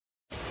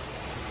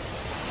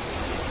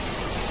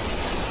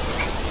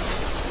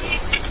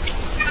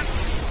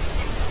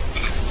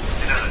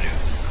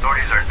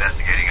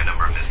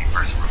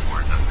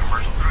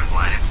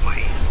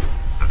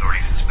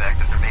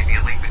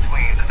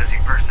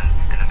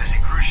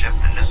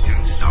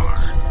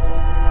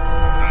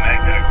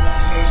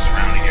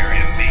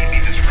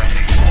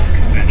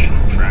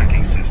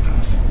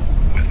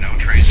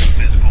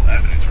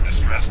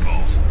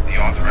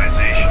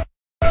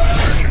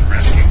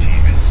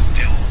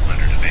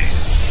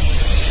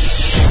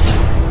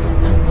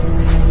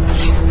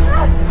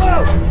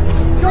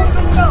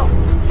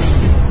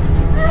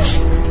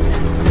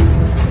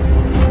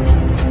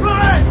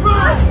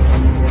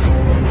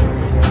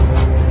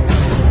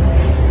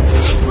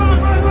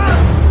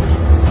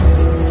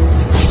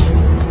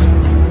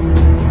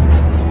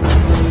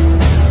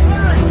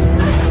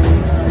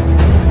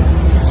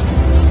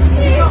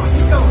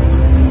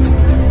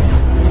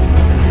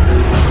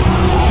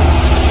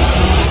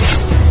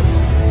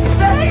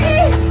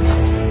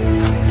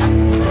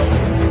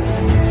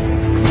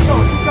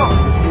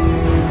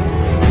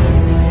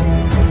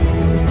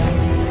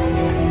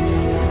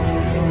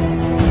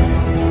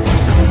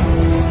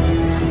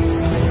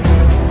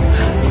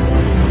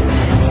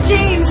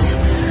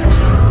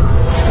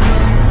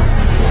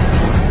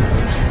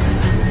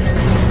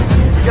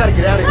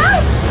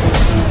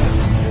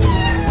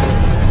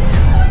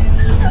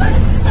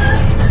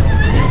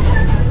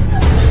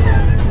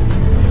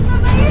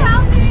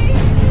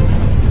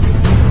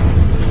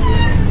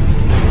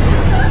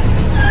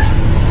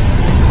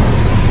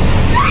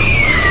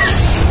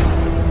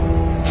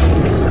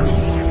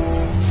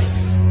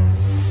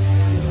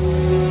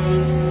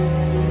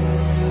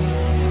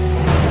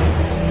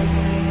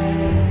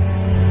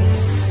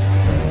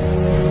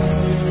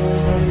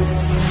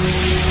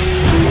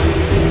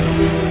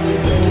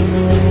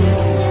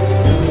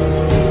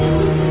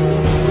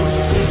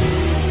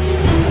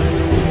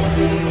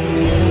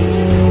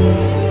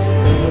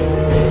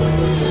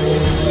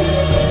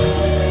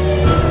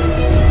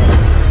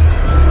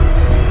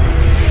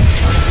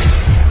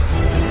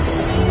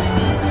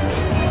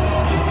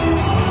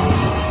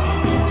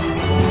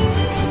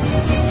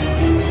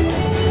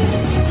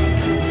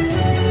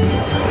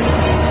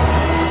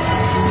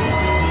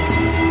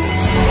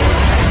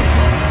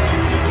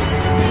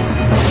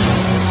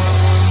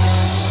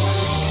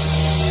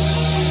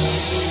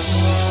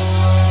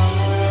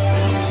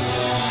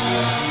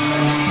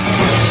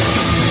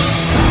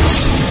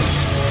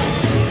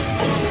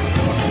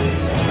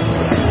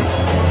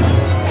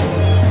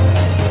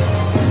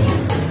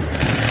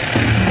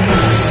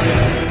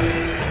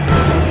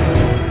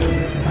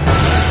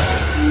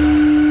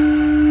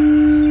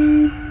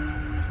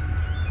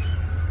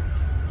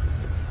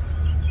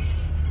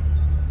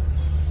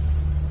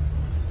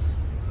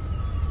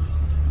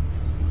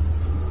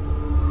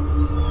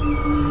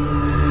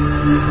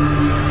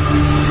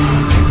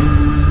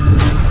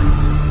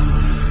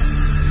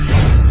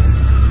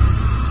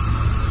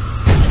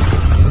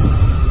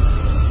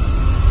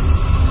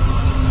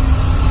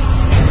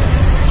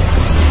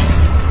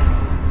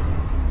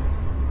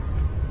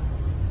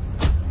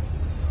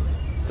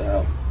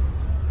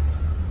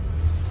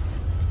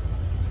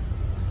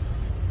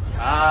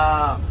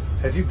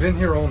you been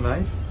here all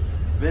night?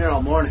 Been here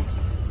all morning.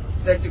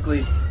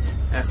 Technically,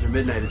 after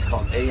midnight, it's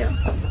called AM.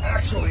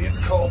 Actually, it's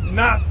called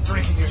not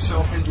drinking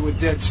yourself into a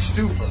dead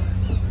stupor.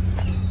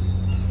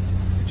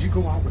 Did you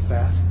go out with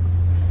that?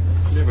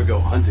 I never go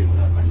hunting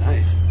without my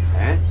knife.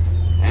 Eh?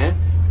 Eh?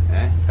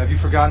 Eh? Have you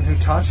forgotten who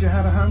taught you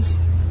how to hunt?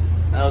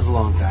 That was a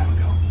long time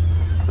ago.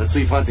 Let's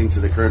leave hunting to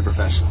the current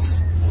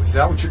professionals. Oh, is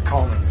that what you're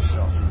calling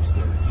yourself these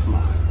days? Come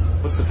on.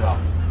 What's the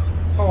problem?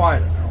 Oh, I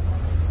don't know.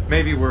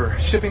 Maybe we're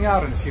shipping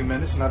out in a few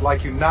minutes, and I'd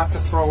like you not to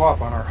throw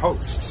up on our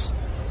hosts.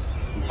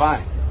 I'm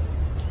fine.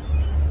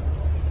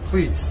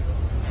 Please,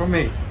 for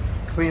me,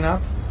 clean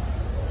up.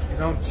 You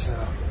don't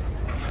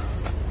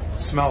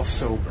smell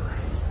sober.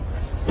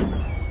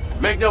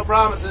 Make no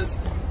promises.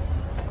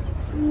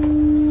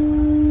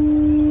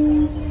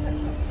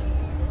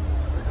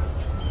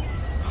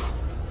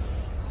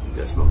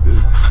 That smell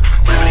good.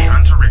 Celebrity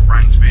hunter Rick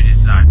Rainsford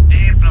is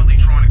definitely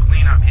trying to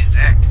clean up his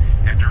act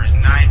after his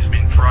name's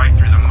been dragged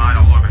through the mud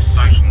all over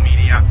social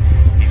media.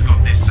 He's got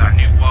this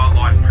new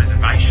wildlife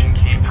preservation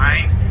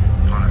campaign.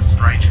 Kind of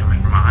strange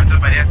coming from a hunter,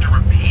 but after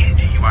repeated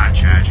DUI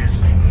charges,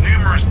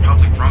 numerous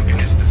public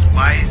drunkenness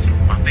displays,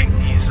 I think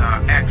his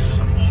acts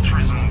of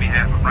altruism on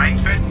behalf of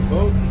Rainsford.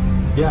 Boat?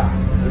 Yeah.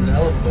 There's a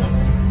hell of a boat.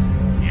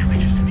 Nearly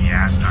just a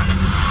fiasco.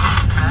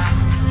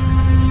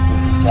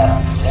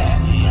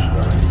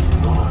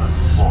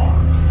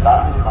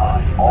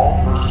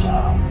 All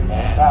personnel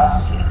and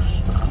passengers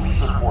to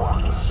please report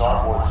to the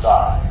starboard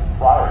side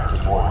prior to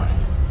boarding.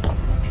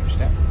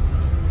 Understand?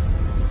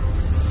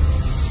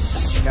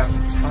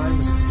 Captain, time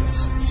is of the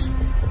essence.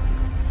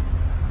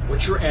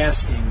 What you're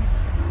asking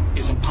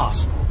is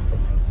impossible.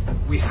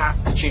 We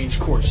have to change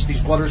course.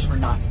 These waters are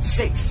not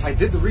safe. I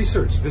did the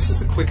research. This is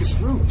the quickest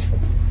route.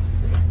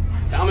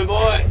 Tell me,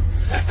 boy.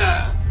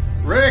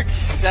 Rick!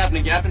 What's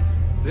happening, Captain?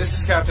 This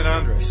is Captain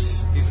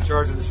Andres. He's in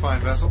charge of this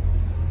fine vessel.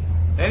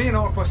 Any and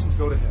all questions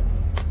go to him.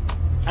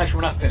 Actually,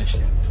 we're not finished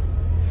yet.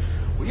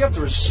 What you have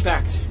to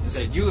respect is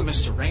that you and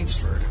Mr.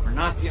 Rainsford are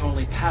not the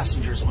only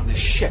passengers on this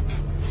ship.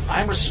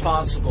 I'm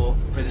responsible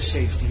for the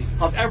safety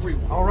of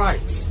everyone. All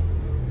right.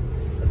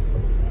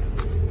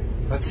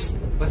 Let's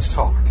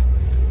talk.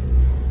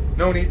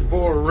 No need to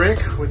bore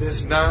Rick with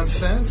this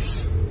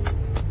nonsense.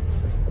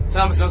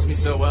 Thomas knows me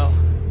so well.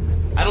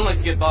 I don't like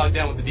to get bogged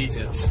down with the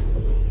details.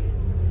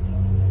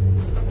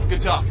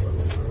 Good talk.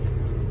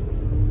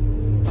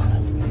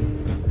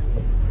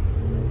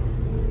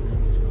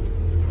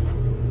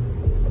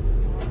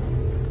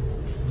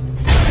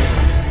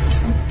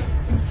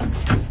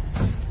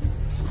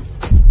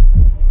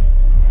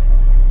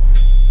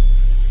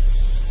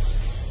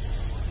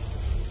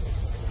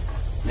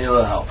 Need a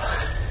little help.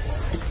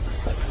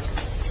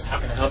 How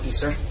can I help you,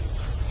 sir?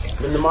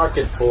 I'm in the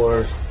market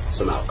for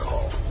some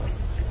alcohol.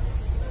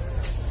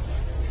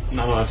 I'm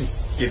not allowed to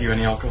give you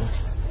any alcohol.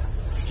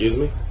 Excuse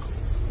me?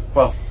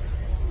 Well,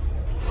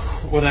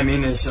 what I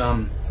mean is,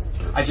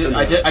 I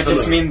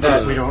just mean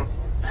that we don't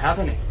have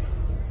any.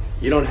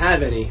 You don't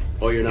have any,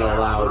 or you're not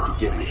allowed to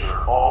give me.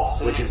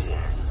 Which is it?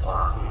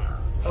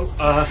 Oh,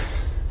 I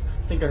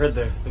think I heard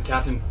the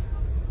captain.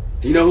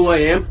 Do you know who I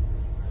am?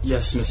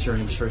 Yes, Mr.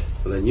 Rainsford.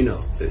 Well, then you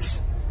know this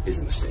is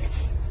a mistake.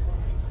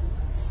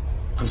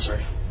 I'm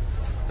sorry.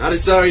 Not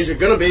as sorry as you're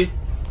gonna be.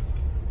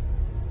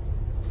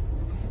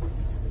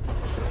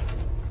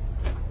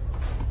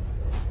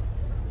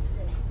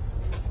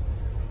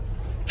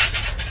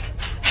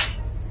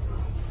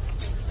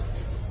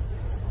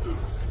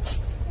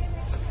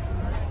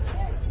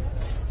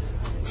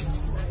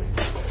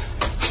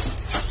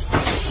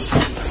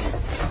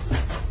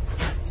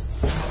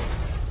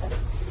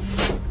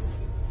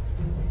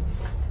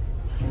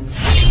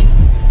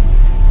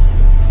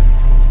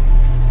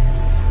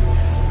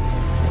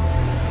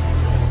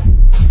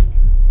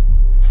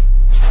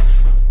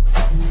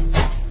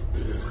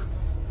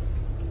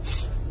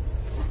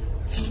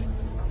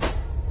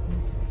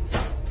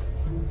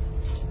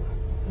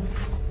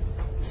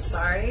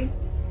 Sorry.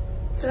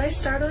 Did I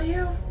startle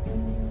you?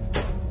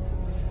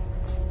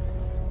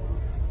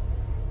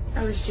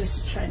 I was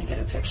just trying to get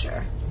a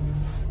picture.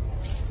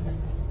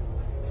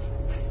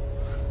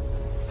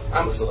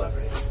 I'm a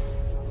celebrity.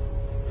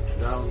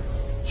 No.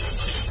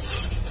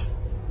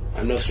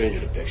 I'm no stranger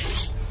to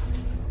pictures.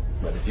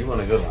 But if you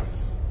want a good one,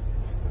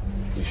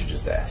 you should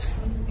just ask.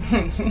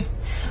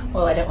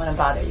 Well, I don't want to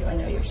bother you. I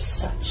know you're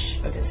such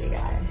a busy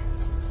guy.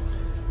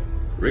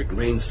 Rick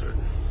Rainsford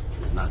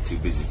is not too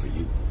busy for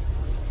you,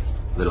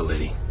 little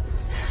lady.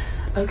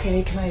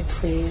 Okay, can I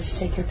please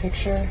take your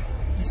picture,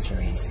 Mr.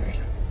 Rainsford?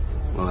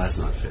 Well, that's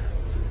not fair.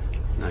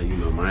 Now you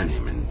know my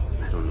name and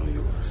I don't know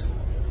yours.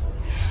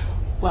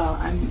 Well,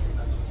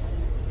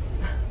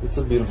 What's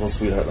a beautiful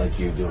sweetheart like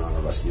you doing on a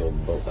rusty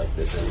old boat like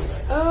this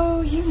anyway?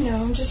 Oh, you know,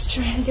 I'm just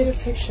trying to get a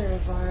picture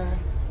of our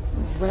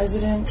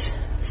resident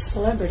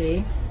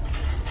celebrity.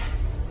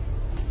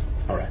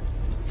 All right.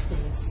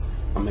 Please.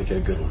 I'll make it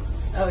a good one.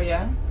 Oh,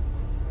 yeah?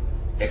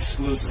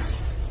 Exclusive.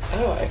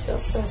 Oh, I feel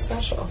so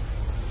special.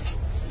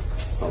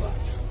 Hold on.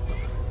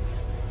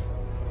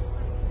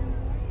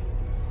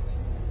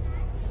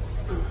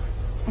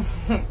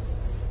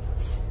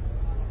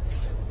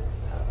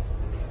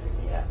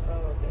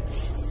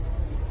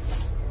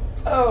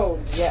 Oh,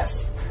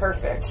 yes.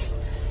 Perfect.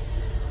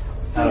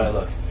 How do I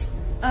look?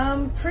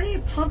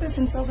 Pretty pompous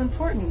and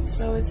self-important,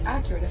 so it's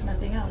accurate if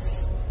nothing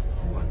else.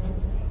 What?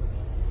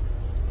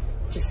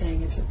 Just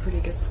saying it's a pretty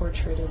good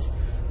portrait of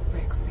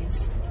Rick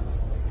Rainsford.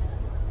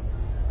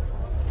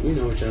 We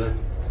know each other.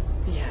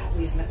 Yeah,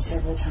 we've met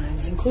several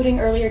times, including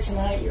earlier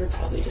tonight. You were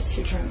probably just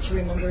too drunk to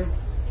remember.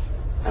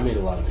 I meet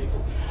a lot of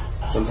people.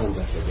 Sometimes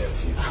I forget a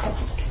few.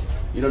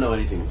 You don't know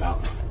anything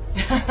about me.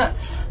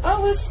 Oh,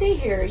 let's see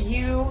here.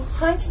 You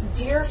hunt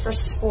deer for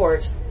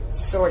sport,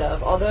 sort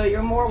of, although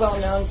you're more well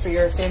known for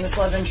your famous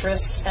love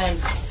interests and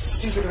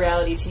stupid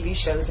reality TV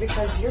shows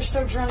because you're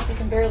so drunk you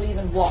can barely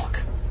even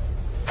walk.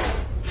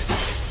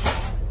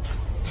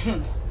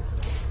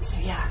 So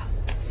yeah,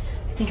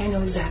 I think I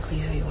know exactly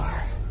who you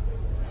are,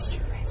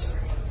 Mr.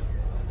 Rainsford.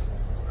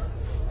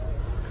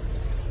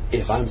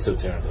 If I'm so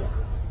terrible,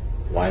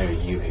 why are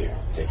you here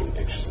taking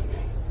pictures of me?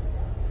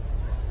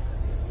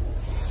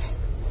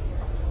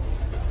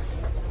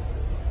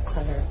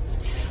 Clever.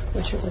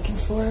 What you're looking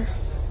for,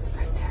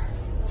 right there.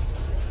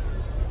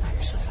 Knock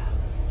yourself out.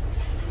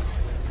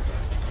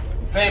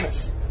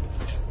 Famous.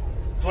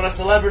 It's what a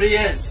celebrity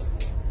is.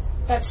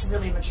 That's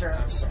really mature.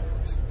 I'm sorry.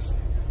 It's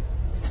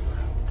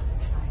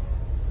fine.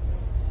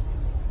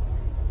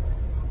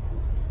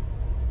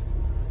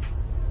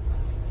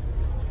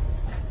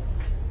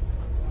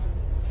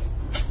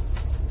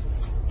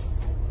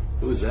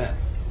 Who is that?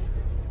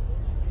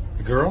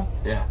 The girl?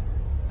 Yeah.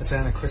 That's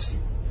Anna Christie.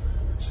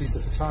 She's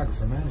the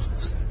photographer management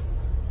set.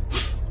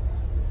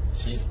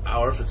 She's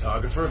our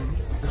photographer?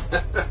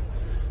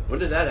 When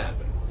did that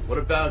happen? What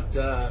about,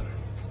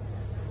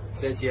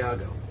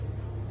 Santiago?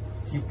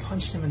 You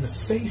punched him in the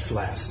face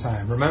last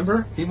time,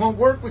 remember? He won't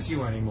work with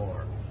you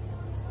anymore.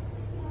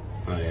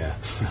 Oh, yeah.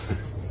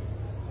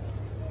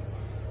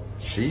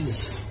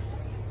 She's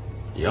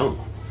young.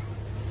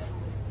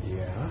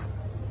 Yeah?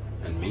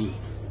 And mean.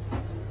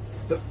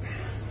 But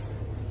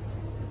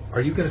are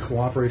you going to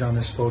cooperate on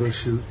this photo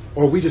shoot,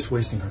 or are we just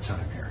wasting our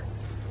time here?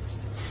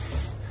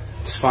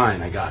 It's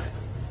fine, I got it.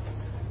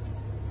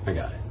 I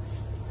got it.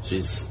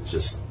 She's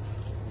just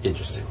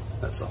interesting,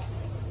 that's all.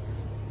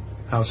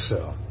 How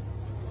so?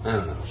 I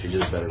don't know, she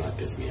just better not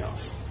piss me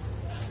off.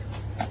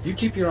 You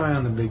keep your eye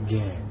on the big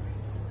game.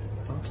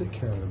 I'll take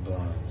care of the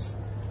blondes.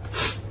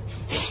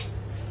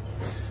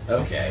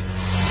 Okay.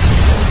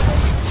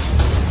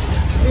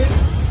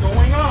 What's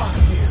going on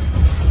here?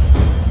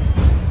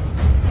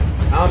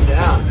 Calm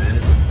down, man.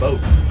 It's a boat.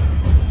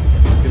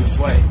 It's gonna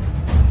sway.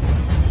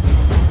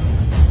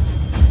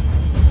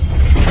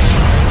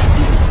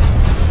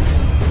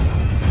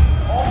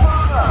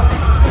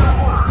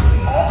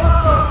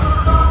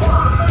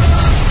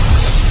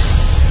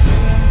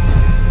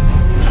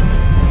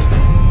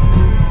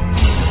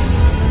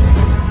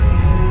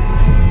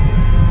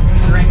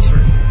 Mr.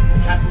 Rainsford, the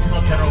captain's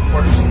called General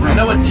Quarters. I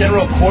know what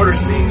general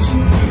quarters means.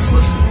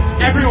 Useless.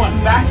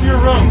 Everyone, back to your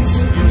rooms.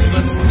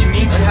 Useless. You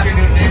need to That's have your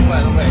new name,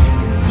 by the way.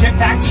 Get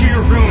back to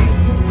your room.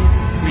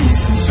 Please,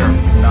 sir.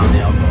 Found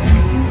the alcohol.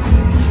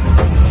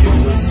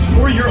 Useless.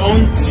 For your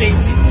own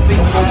safety,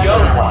 please. Go. Go.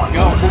 All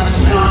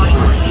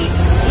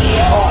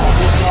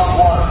get on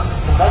water.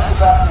 Commence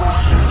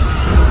evacuation.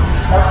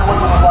 Everyone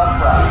on the left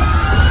track.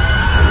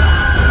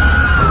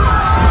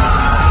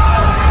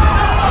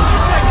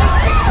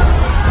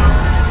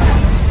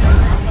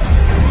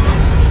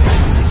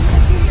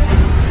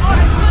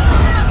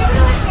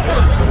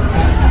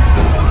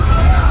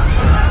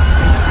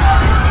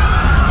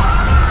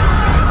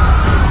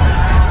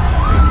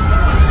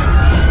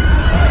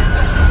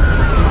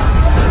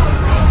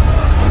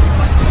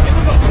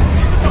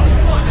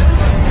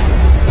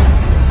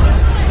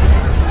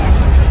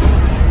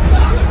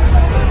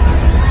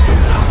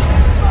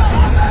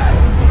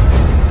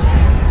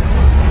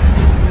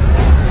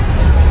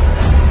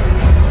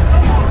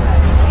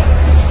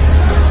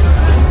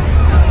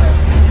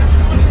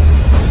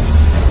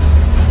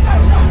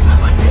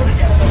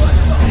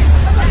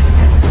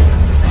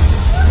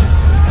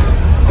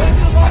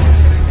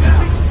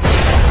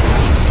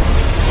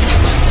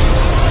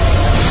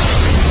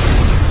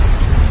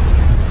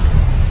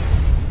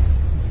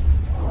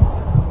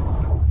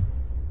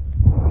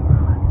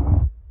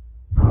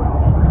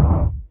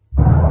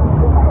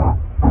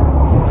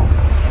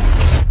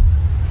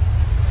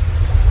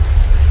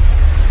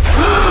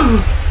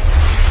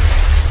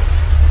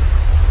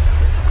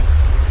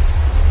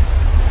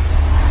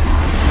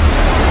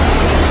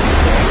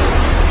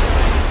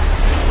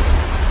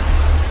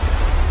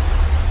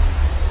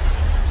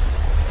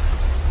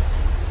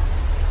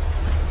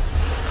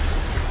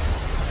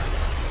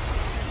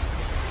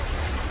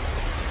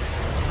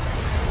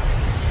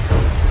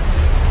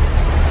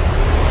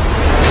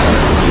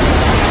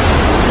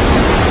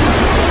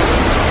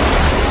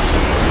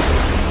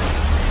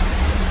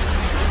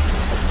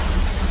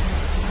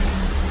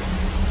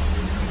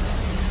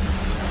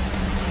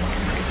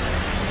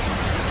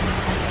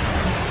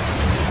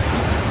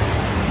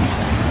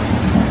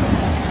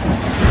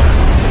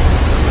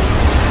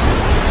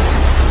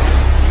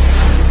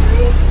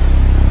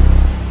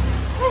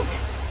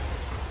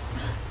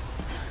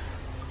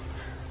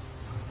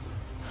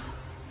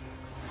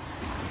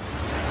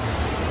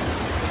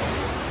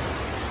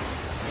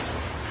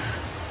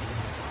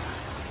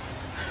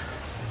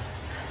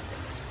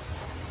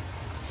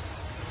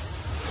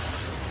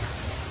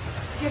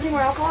 have any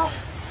more alcohol?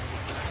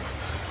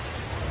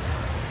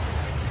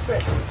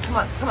 Good. Come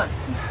on, come on.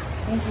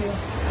 Thank you.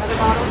 Another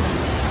bottle.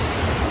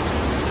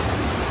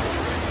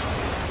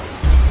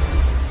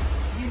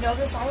 Do you know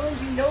this island?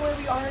 Do you know where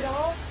we are at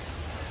all?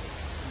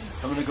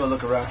 I'm gonna go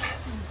look around.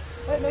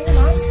 What? No, you're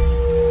not.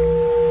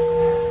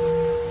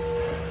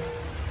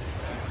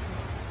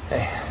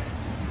 Hey,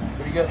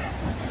 pretty good.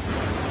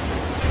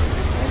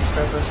 Any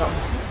striper or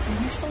something?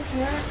 Are you still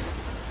here?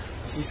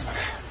 I see some.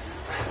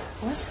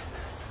 What?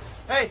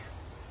 Hey!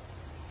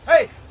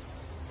 Hey!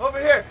 Over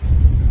here!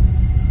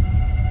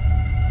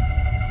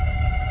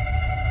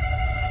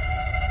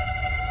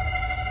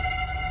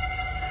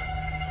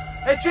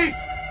 Hey, Chief!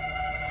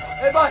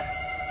 Hey, bud!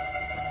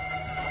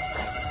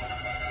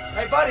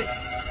 Hey, buddy!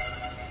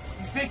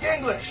 You speak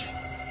English?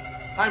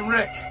 I'm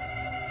Rick.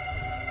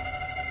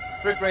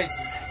 Rick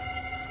Rainsford.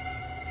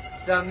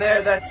 Down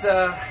there, that's,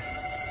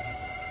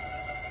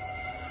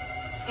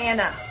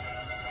 Anna.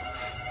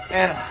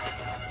 Anna.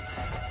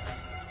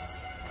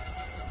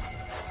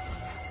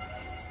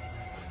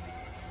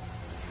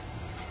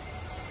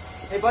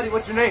 Hey, buddy,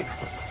 what's your name?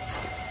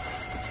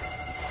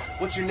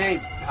 What's your name,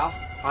 pal?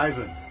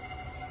 Ivan.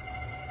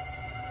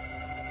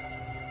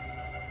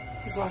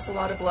 He's lost a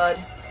lot of blood.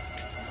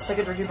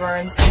 Second-degree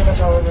burns, pretty much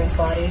all over his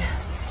body.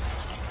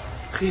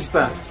 He's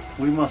back.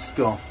 We must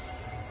go.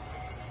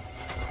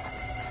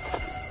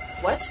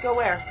 What? Go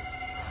where?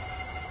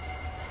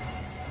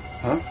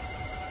 Huh?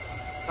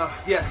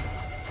 Yeah,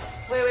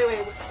 Wait.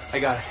 I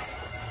got it.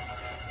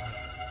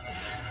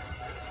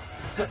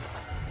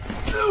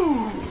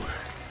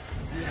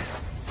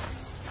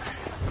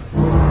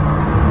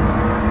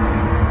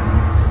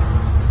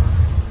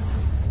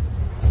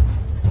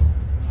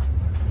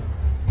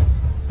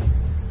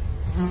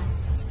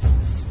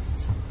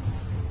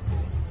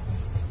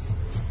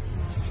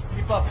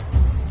 Keep up.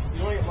 You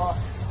don't get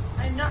lost.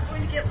 I'm not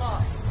going to get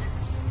lost.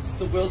 It's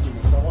the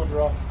wilderness. I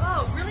wander off.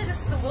 Oh, really? This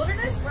is the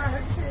wilderness? Wow,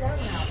 how'd you figure it out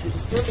now? The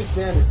disturbing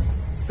standards.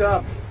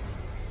 Stop.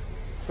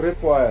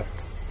 Tripwire.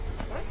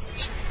 What?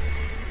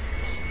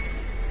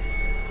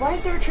 Why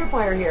is there a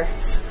tripwire here?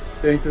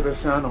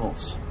 Dangerous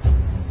animals.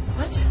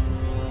 What?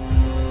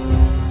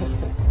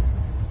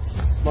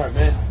 Smart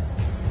man.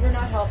 You're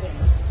not helping.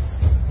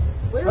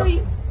 Where are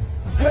you?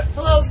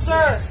 Hello,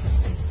 sir.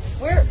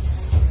 Where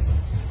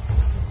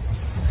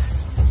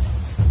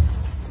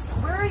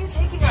are you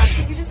taking us?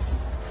 Can you just...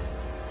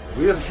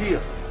 We're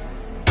here.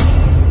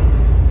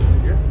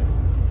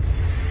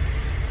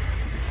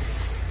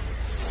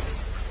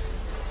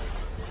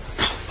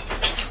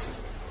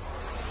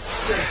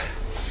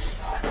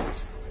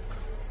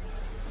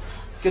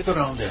 Get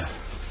around there.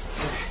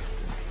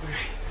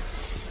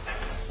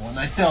 When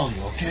I tell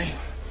you, okay?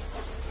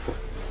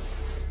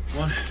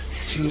 1,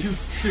 2,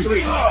 3.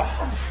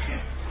 Okay.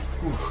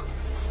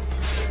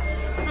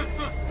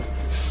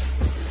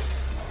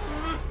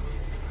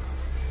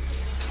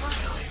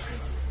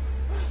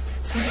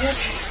 Do you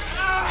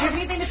have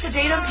anything to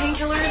sedate him?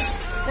 Painkillers?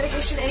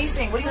 Medication?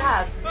 Anything? What do you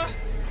have?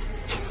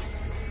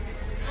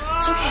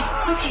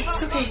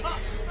 It's okay.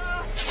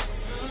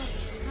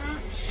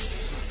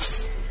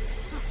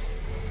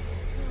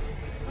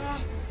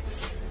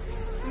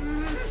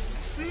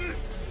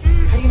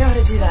 How do you know how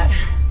to do that?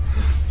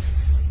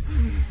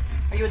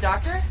 Are you a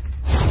doctor?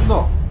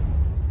 No,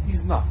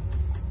 he's not.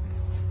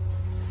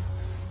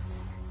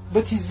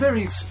 But he's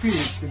very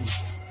experienced in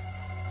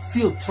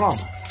field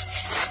trauma.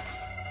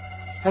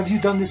 Have you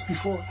done this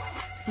before?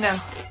 No.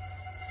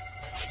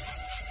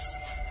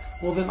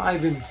 Well, then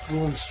Ivan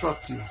will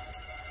instruct you.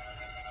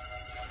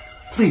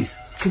 Please,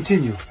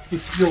 continue,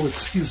 if you'll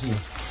excuse me.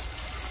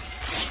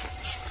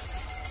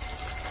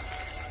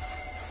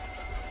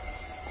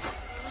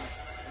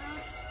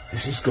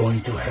 This is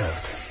going to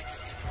hurt.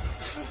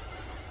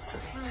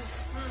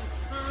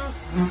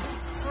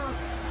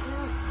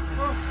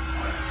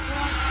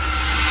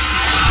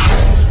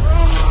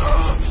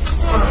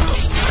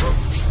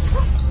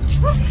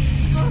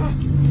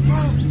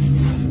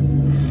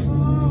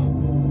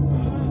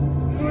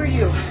 Who are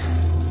you?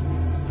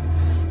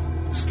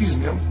 Excuse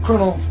me, I'm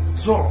Colonel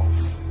Zorov.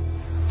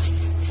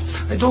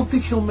 I don't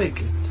think he'll make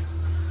it.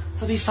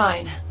 He'll be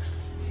fine.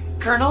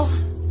 Colonel?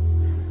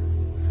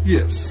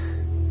 Yes,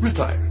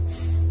 retired.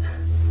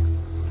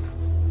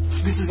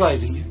 This is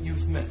Ivan,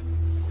 you've met.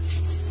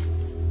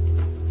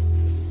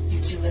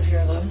 You two live here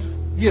alone?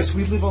 Yes,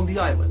 we live on the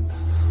island.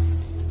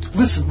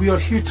 Listen, we are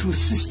here to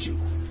assist you.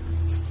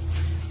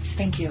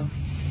 Thank you.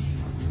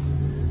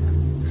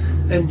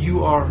 And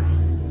you are...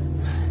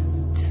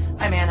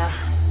 I'm Anna.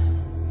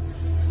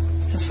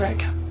 It's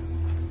Rick.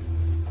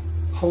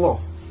 Hello.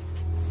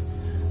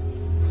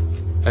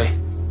 Hey.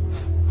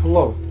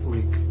 Hello,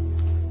 Rick.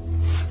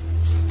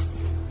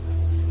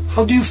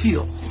 How do you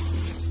feel?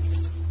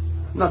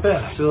 Not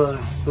bad. I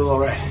feel all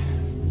right.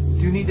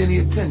 Do you need any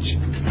attention?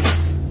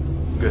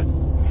 Good.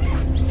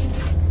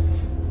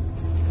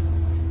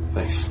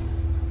 Thanks.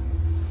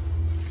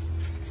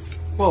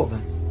 Well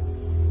then,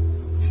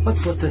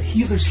 let's let the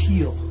healers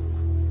heal.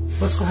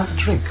 Let's go have a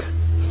drink.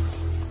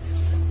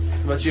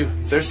 How about you?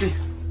 You thirsty?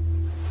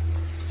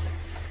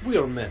 We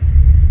are men.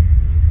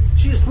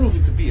 is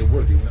proving to be a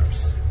worthy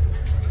nurse.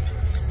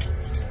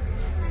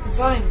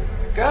 Fine.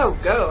 Go.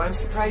 I'm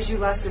surprised you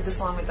lasted this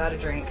long without a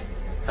drink.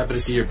 Happy to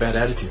see your bad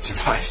attitude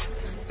survived.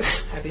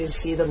 Happy to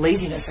see the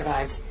laziness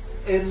survived.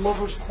 A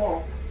lover's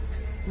quarrel.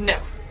 No,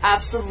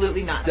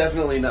 absolutely not.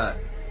 Definitely not.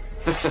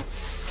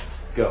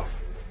 Go.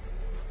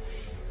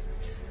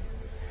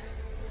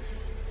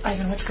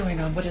 Ivan, what's going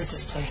on? What is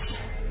this place?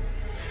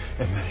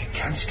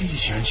 Amerykańskiej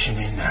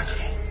żeńsziny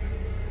nagli.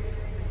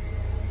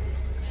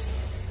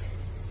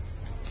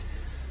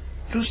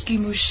 Ruski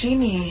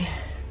mushini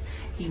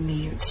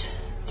imiyut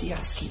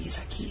diaski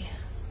izaki.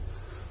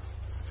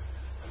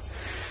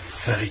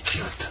 Very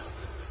cute.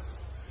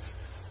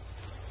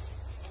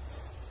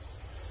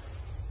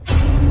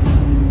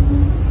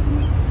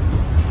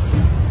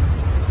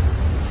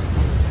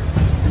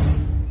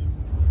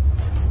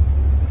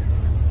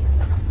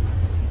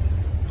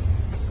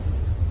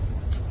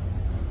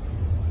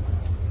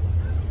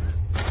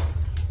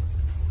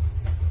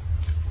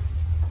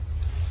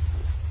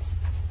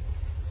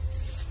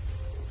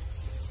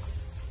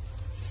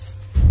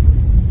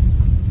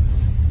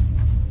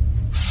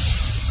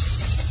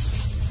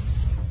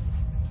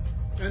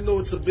 I know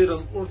it's a bit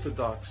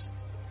unorthodox,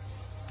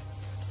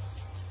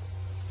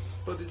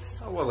 but it's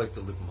how I like to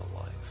live my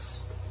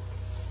life.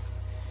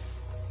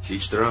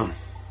 Teach their own.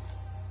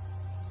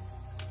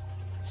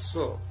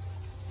 So,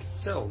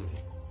 tell me,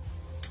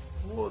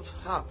 what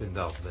happened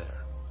out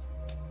there?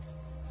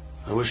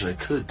 I wish I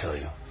could tell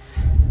you.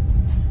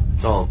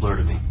 It's all a blur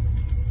to me.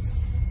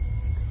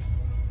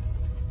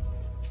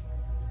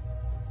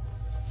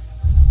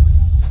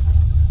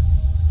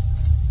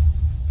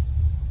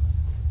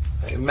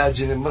 I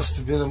imagine it must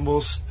have been a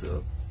most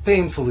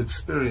painful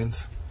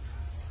experience.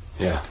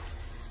 Yeah.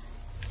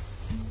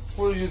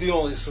 Were you the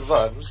only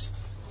survivors?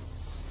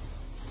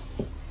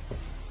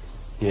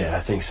 Yeah, I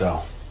think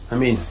so. I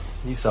mean,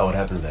 you saw what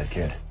happened to that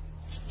kid.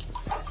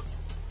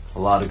 A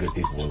lot of good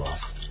people were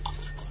lost.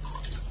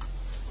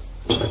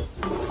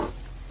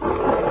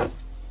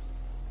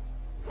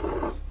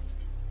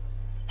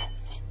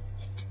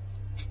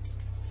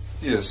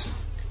 Yes.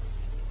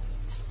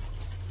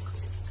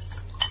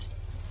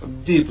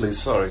 I'm deeply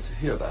sorry to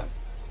hear that.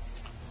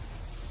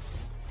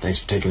 Thanks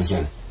for taking us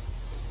in.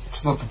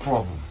 It's not the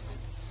problem.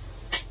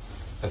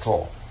 At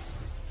all.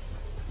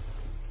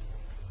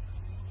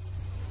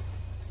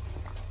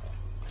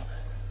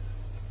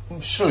 I'm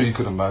sure you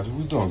could imagine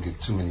we don't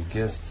get too many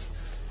guests.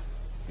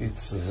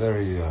 It's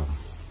very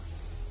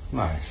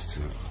nice to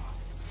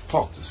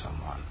talk to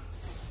someone.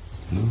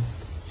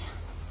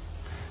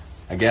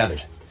 I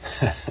gathered.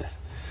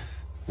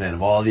 Man,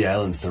 of all the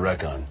islands to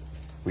wreck on,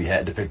 we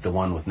had to pick the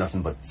one with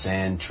nothing but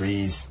sand,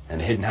 trees,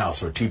 and a hidden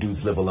house where two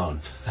dudes live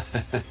alone.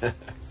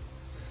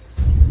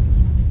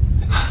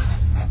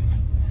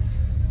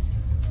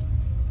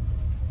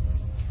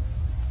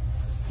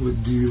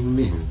 What do you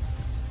mean?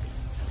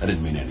 I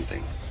didn't mean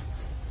anything.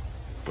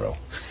 Bro.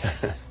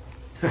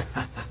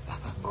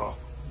 Bro.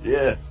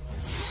 Yeah.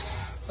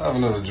 Have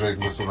another drink,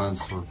 Mr.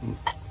 Ransford.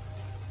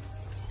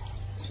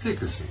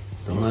 Take a seat.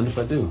 Don't mind if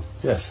I do.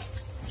 Yes.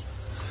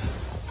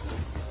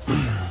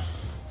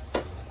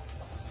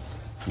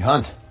 You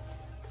hunt?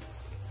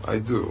 I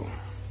do.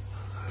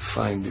 I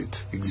find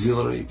it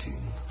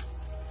exhilarating,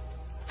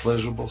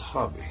 pleasurable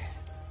hobby.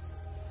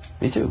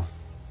 Me too.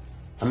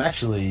 I'm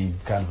actually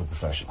kind of a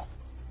professional.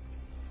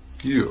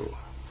 You,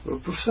 a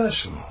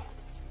professional.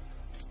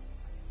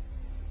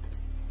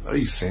 Are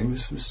you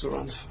famous, Mr.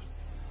 Ransford?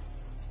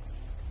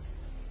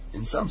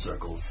 In some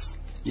circles,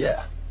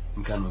 yeah.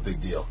 I'm kind of a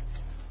big deal.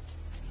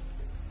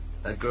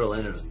 That girl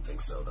Anna doesn't think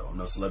so, though. I'm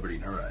no celebrity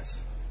in her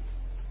eyes.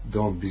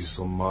 Don't be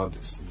so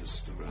modest,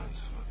 Mr.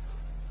 Ransford.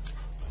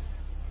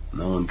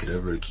 No one could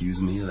ever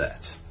accuse me of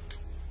that.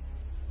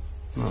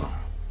 No.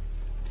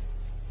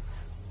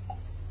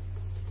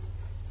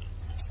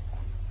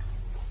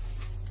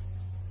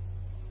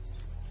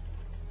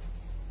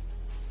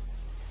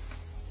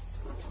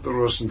 The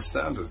Russian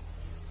standard.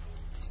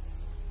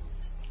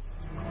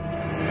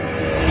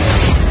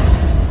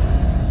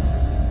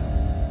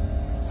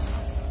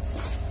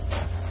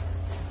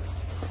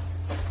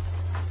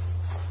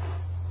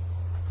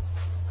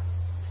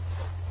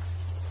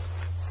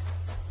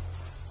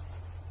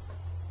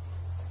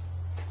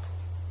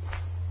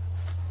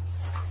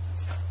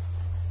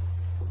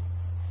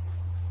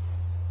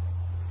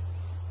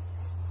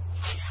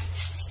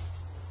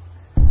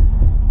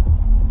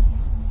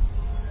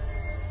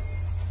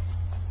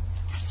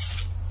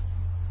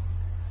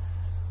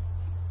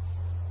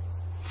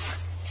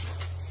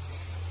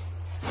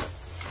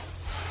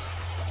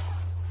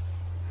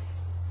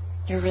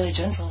 You're really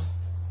gentle.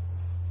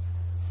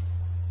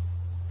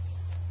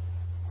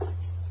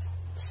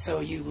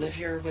 So you live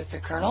here with the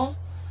Colonel?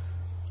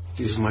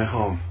 This is my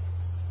home.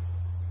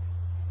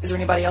 Is there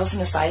anybody else in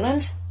this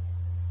island?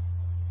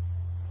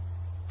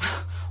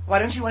 Why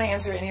don't you want to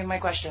answer any of my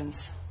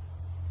questions?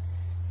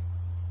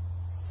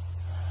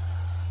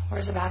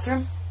 Where's the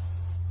bathroom?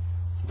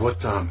 What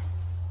time?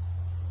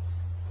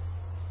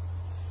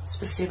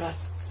 Spasiba.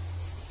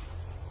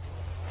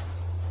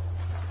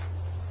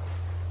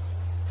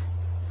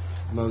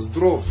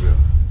 Nazdrovia.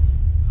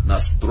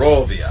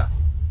 Nostrovia.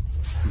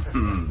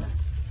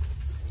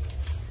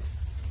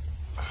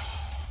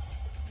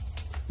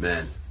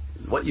 Man,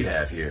 what you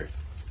have here,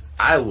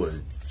 I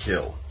would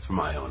kill for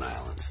my own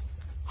island.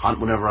 Hunt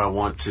whenever I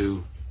want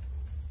to.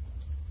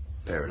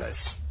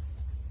 Paradise.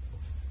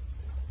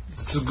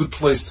 It's a good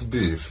place to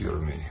be if you're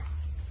me.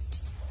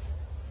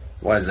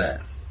 Why is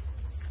that?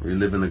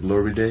 Reliving the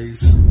glory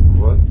days?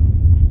 What?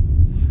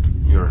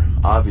 You're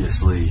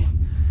obviously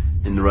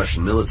in the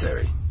Russian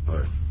military,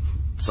 or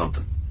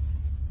something.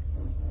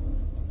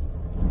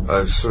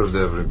 I've served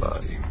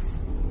everybody.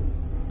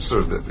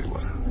 Served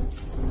everywhere.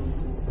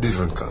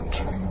 Different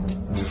country,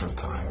 different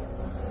time,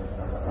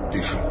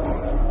 different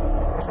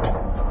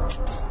world.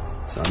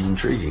 Sounds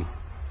intriguing.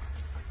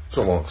 It's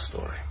a long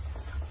story.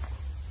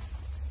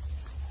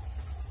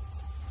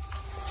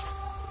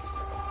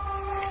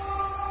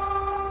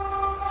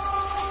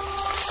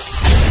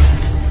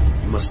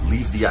 You must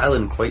leave the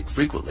island quite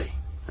frequently.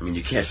 I mean,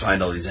 you can't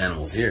find all these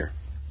animals here.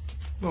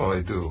 No,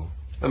 I do.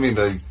 I mean,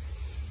 I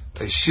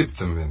ship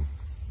them in.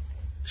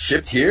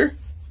 Shipped here?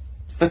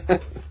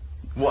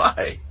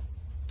 Why?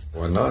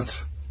 Why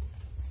not?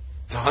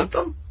 To hunt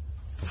them?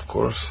 Of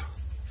course.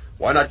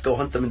 Why not go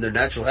hunt them in their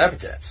natural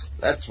habitats?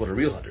 That's what a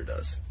real hunter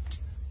does.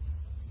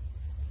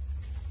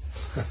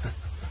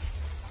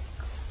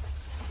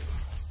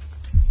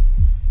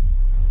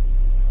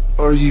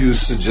 Are you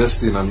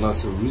suggesting I'm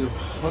not a real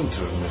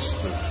hunter,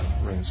 Mr.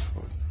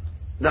 Rainsford?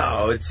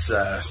 No, it's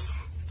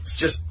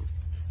just...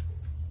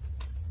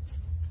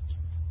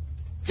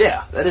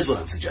 Yeah, that is what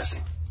I'm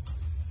suggesting.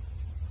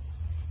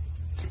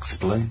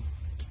 Explain.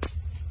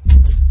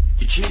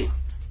 You're cheating,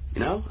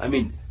 you know? I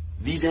mean,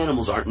 these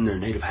animals aren't in their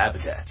native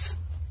habitats.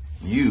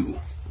 You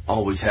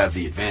always have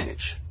the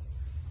advantage.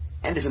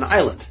 And it's an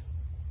island.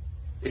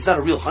 It's not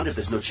a real hunt if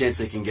there's no chance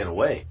they can get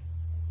away.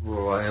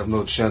 Well, I have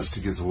no chance to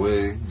get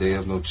away. They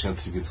have no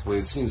chance to get away.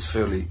 It seems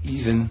fairly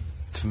even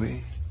to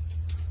me.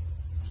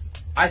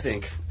 I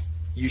think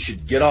you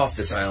should get off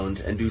this island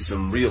and do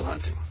some real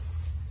hunting.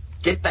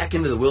 Get back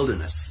into the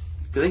wilderness.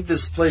 I think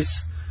this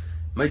place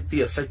might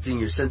be affecting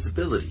your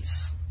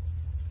sensibilities.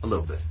 A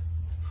little bit.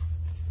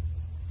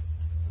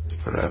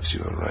 Perhaps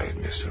you are right,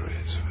 Mr.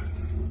 Rainsford.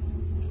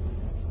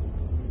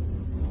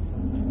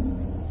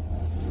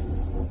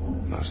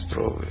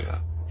 Nostrovia.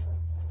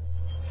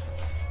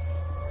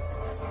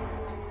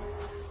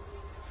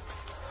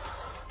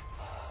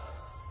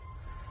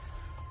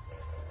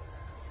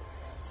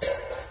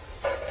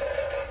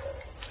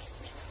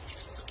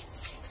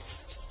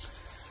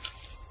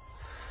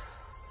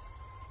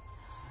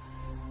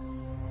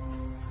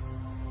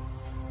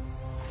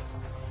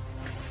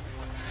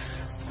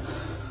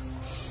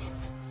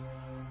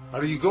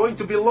 Are you going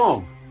to be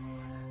long?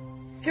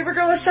 Give a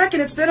girl a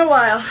second, it's been a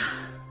while.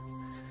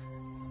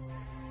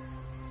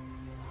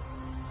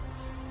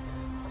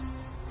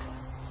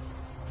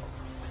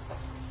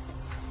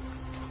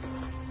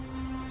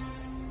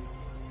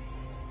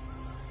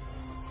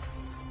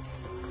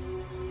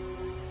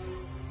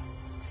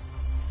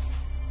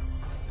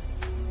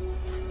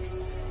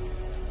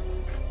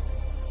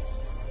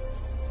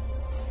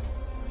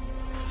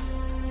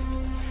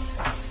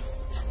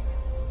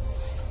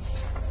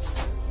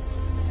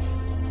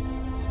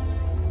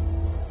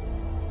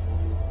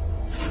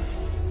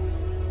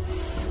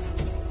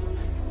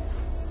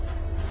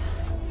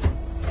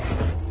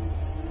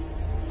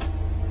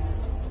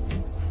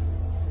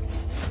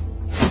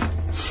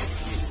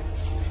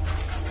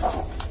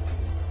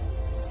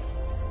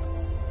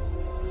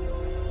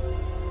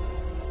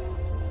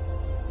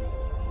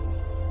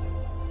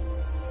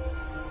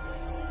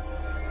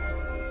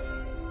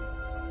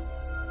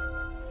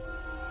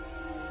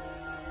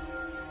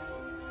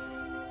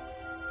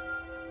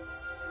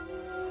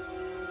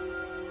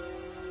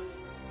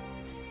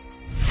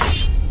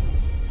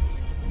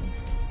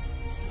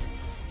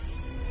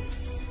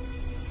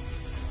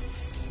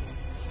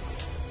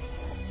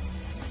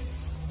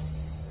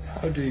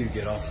 How do you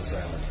get off this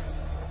island?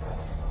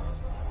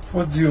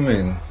 What do you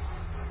mean?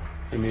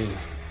 I mean,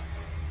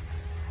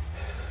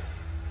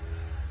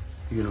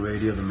 you gonna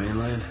radio the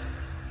mainland?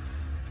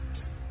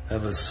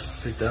 Have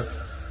us picked up?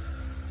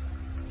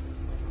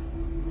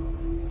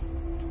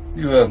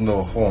 You have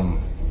no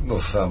home, no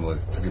family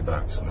to get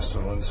back to,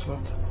 Mr.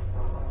 Rainsford.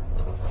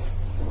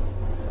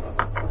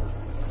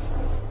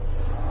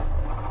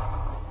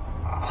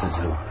 Says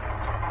who?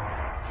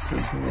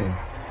 Says me.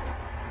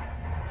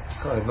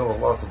 I know a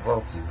lot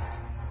about you.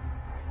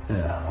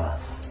 Yeah, well,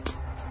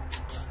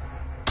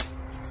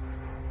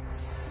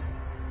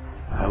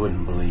 I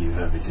wouldn't believe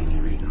everything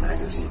you read in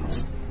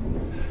magazines.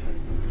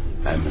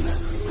 I'm gonna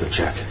go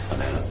check,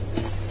 Amanda.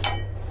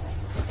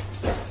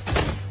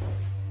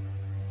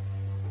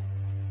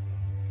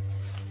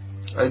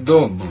 I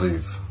don't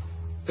believe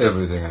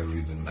everything I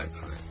read in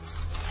magazines.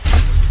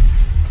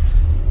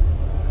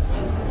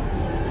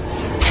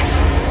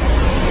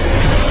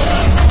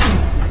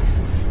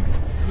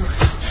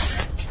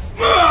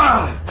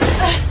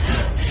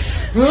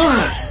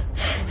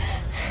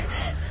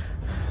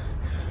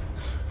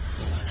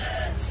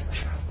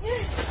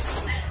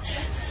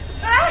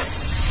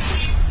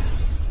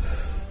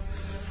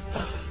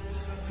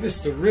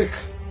 Mr. Rick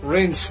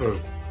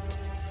Rainsford.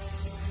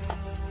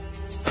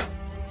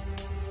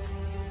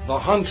 The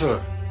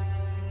hunter.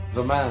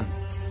 The man.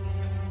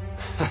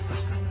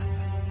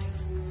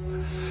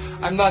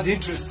 I'm not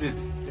interested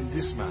in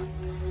this man.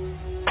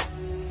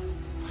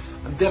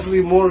 I'm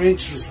definitely more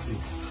interested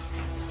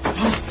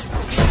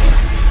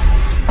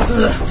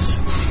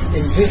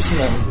in this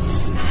man.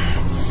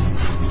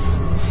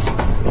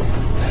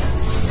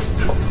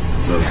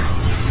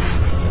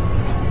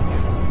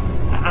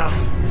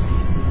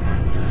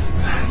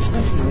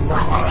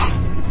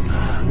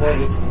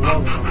 Love it.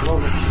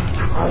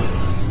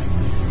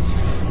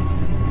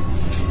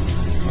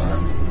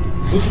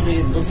 Look at me,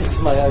 look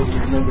into my eyes and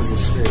remember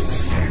this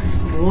face. I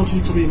want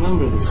you to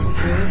remember this,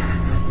 okay?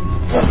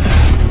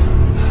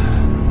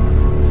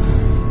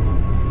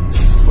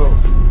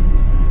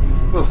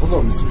 Well, hold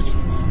on, Miss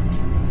Richards.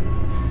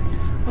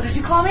 What did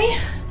you call me?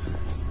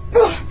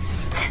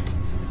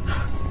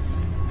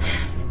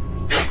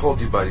 I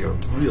called you by your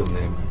real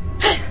name,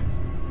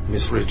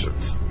 Miss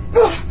Richards.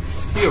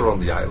 Here on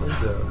the island,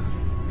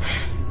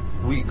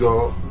 we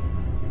go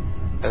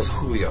as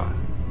who we are,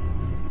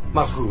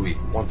 not who we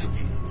want to be.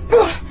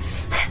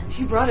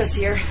 You brought us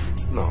here.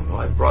 No,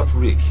 I brought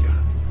Rick here.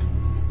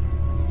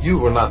 You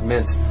were not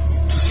meant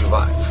to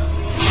survive.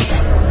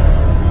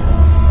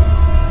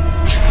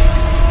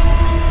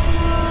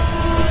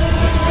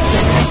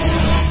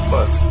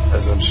 But,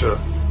 as I'm sure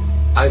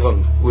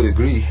Ivan would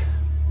agree,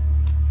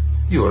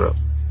 you were a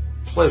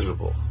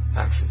pleasurable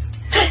accident.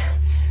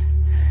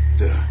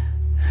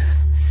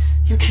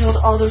 You killed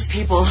all those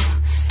people.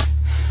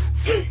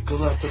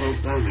 Collateral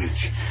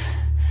damage.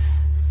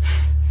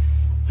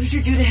 What did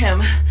you do to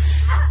him?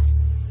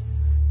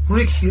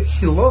 Rick,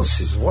 he loves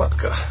his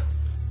vodka.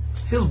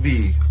 He'll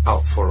be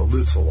out for a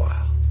little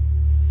while.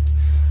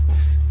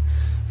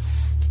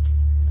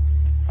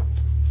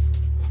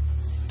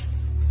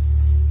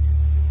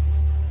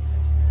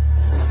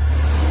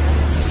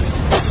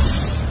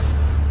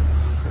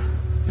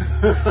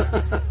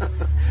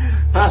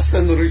 Fast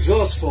and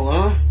resourceful,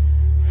 huh?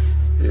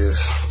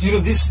 Yes. You know,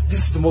 this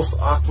is the most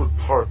awkward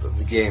part of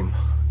the game.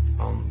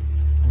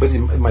 But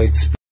in my experience,